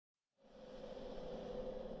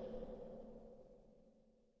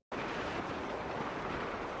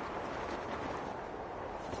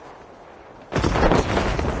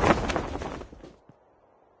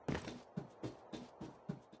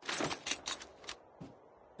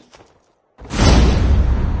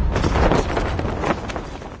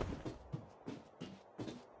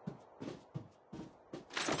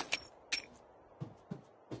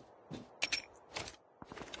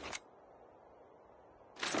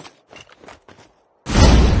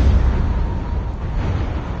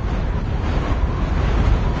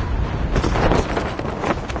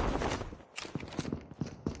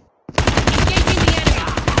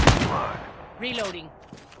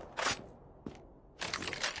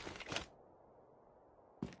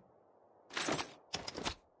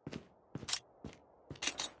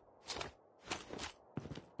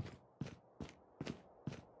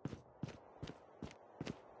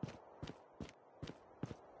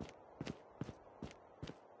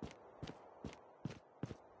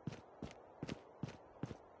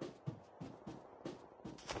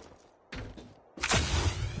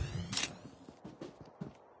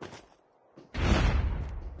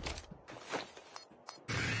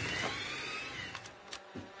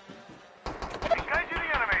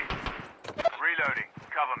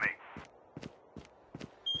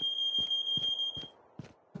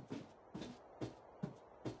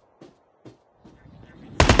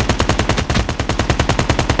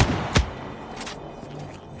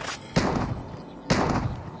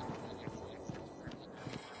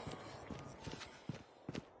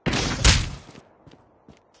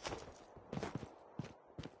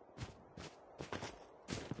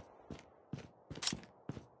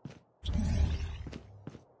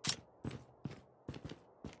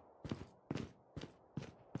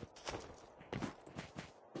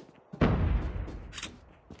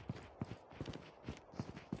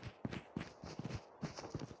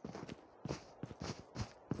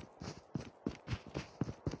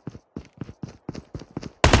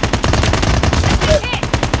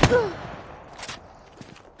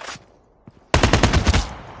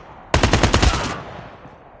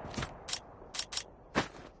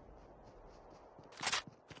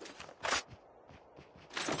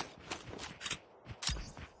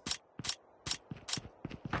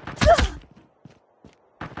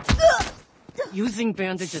Using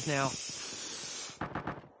bandages now.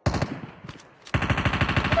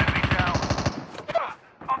 Enemy down.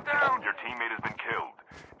 I'm down. Your teammate has been killed.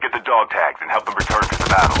 Get the dog tags and help them return to the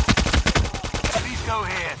battle. Please go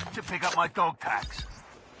here to pick up my dog tags.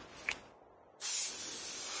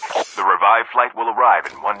 The revived flight will arrive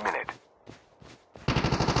in 1 minute.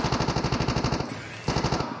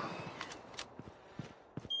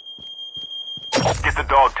 Get the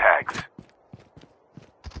dog tags.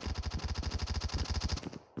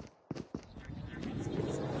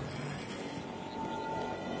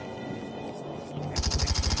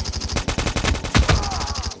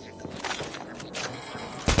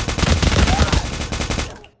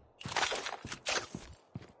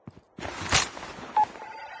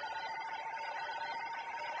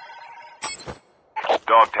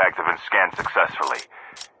 Dog tags have been scanned successfully.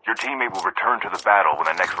 Your teammate will return to the battle when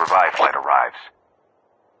the next revive flight arrives.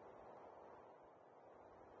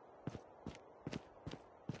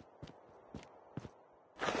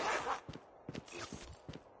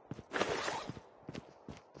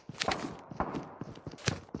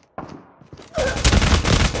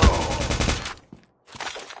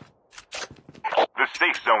 The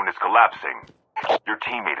safe zone is collapsing. Your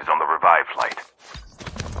teammate is on the revive flight.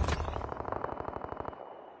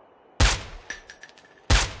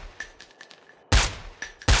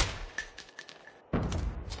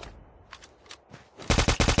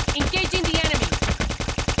 Engaging the enemy.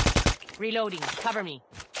 Reloading. Cover me.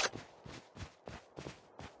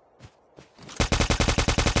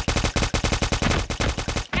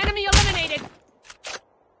 Enemy eliminated.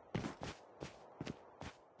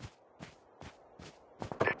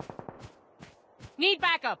 Need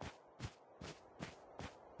backup.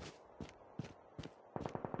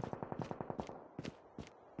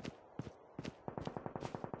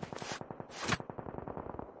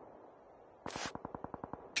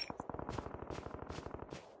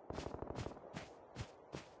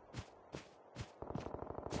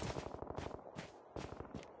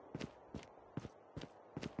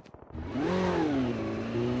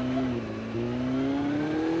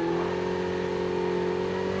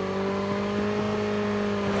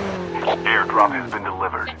 Airdrop has been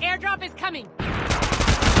delivered. The airdrop is coming.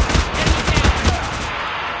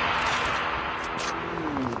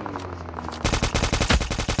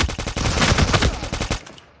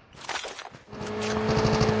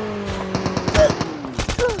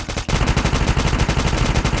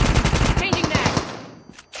 Changing mag.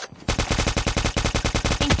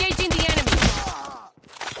 Engaging the enemy.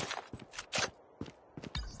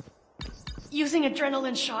 Using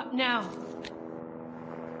adrenaline shot now.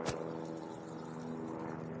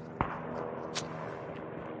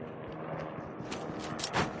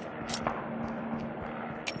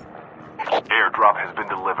 Airdrop has been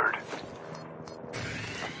delivered.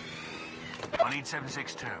 I need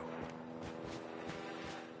 762.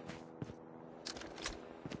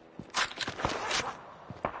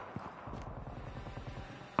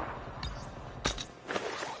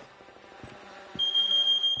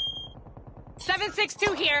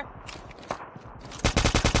 .762 here.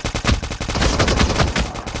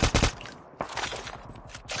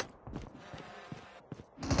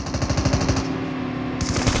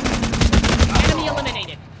 Enemy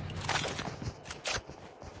eliminated.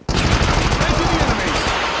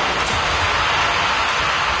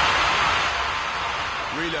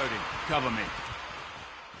 Reloading. Cover me.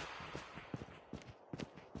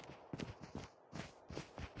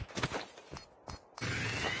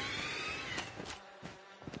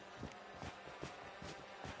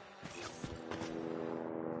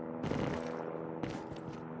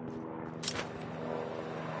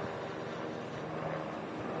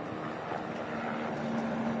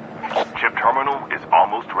 Chip terminal is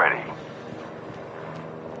almost ready.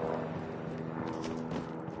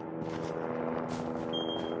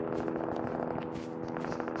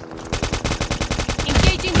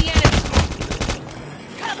 Engaging the enemy.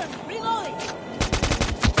 Cover me. Reloading.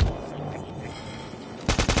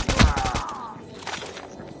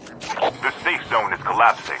 The safe zone is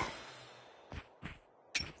collapsing.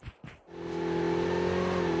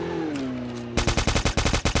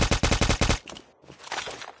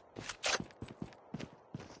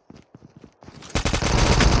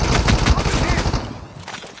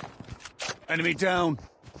 Enemy down.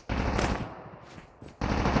 I've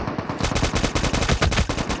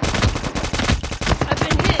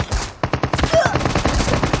been hit.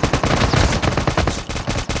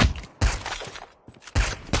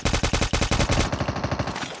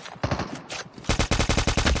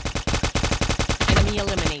 Enemy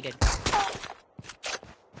eliminated.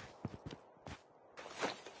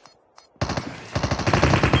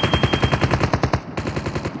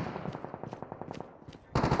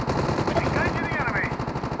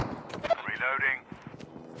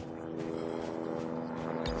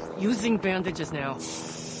 Using bandages now. Using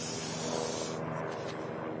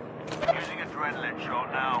adrenaline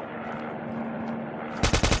shot now.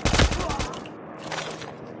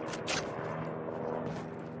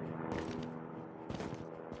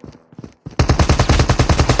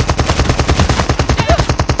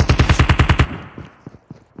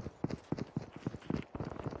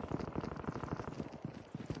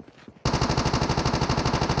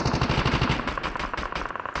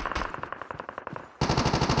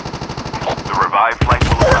 The revived flight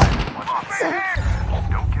will arrive.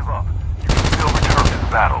 Don't give up. You can still return to the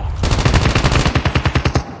battle.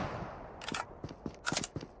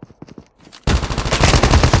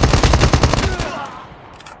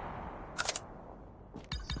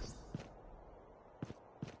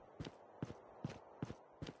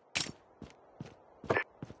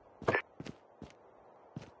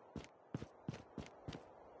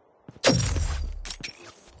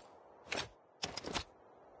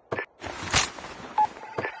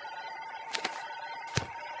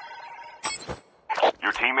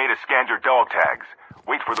 Your teammate has scanned your dog tags.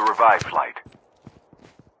 Wait for the revived flight.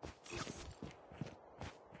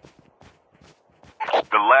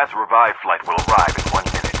 The last revived flight will arrive in 1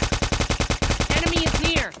 minute. Enemy is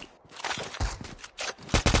near.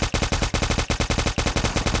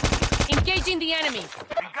 Engaging the enemy.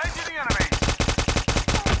 Engaging the enemy!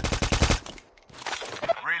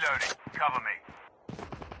 Reloading. Cover me.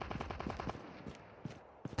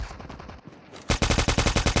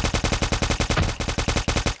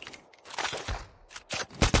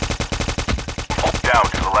 Down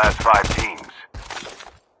to the last 5 teams.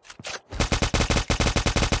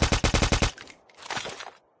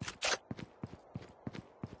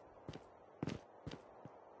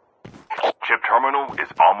 Chip terminal is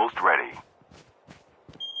almost ready.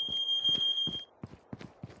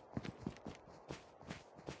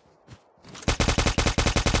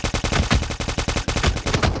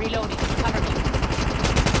 Reloading. Cover me.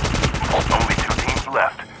 Only 2 teams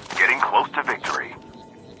left. Getting close to victory.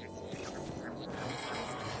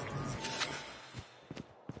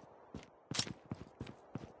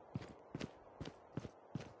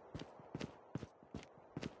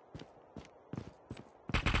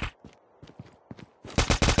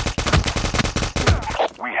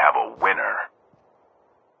 We have a winner.